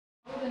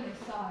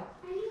saw it.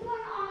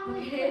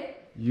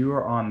 You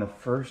are on the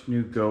first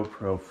new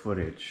GoPro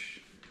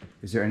footage.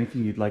 Is there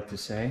anything you'd like to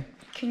say?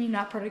 Can you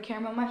not put a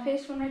camera on my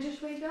face when I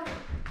just wake up?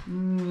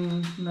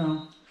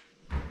 No.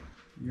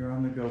 You're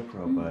on the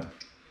GoPro, bud.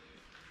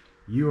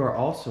 You are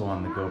also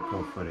on the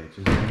GoPro footage.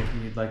 Is there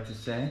anything you'd like to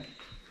say?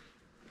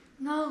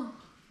 No.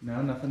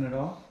 No, nothing at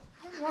all?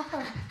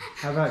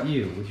 How about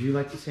you? Would you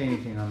like to say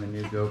anything on the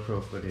new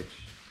GoPro footage?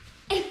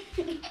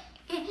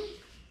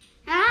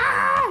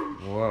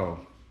 Whoa.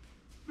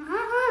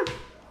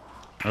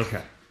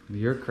 Okay.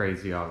 You're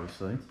crazy,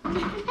 obviously.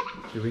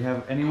 Do we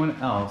have anyone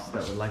else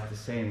that would like to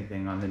say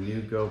anything on the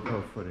new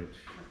GoPro footage?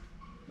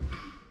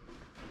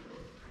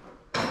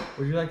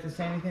 Would you like to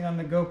say anything on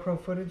the GoPro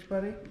footage,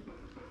 buddy?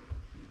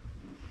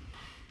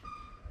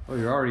 Oh,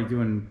 you're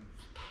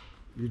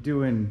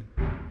doing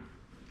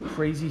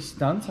crazy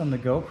stunts on the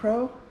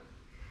GoPro?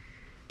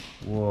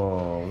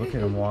 Whoa, look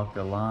at him walk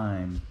the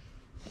line.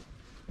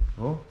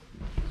 Oh.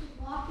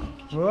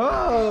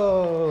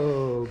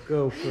 Whoa,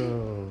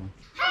 GoPro.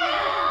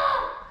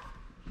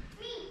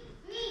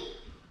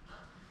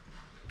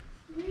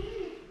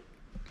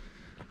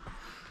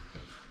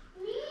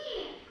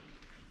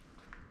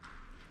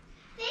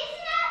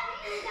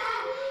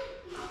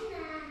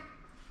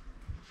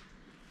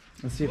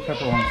 Let's see if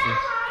Pepper wants to.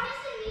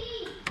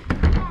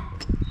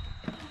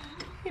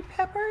 Hey,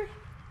 Pepper.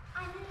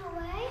 I'm in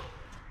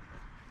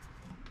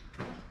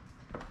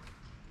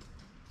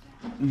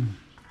the way.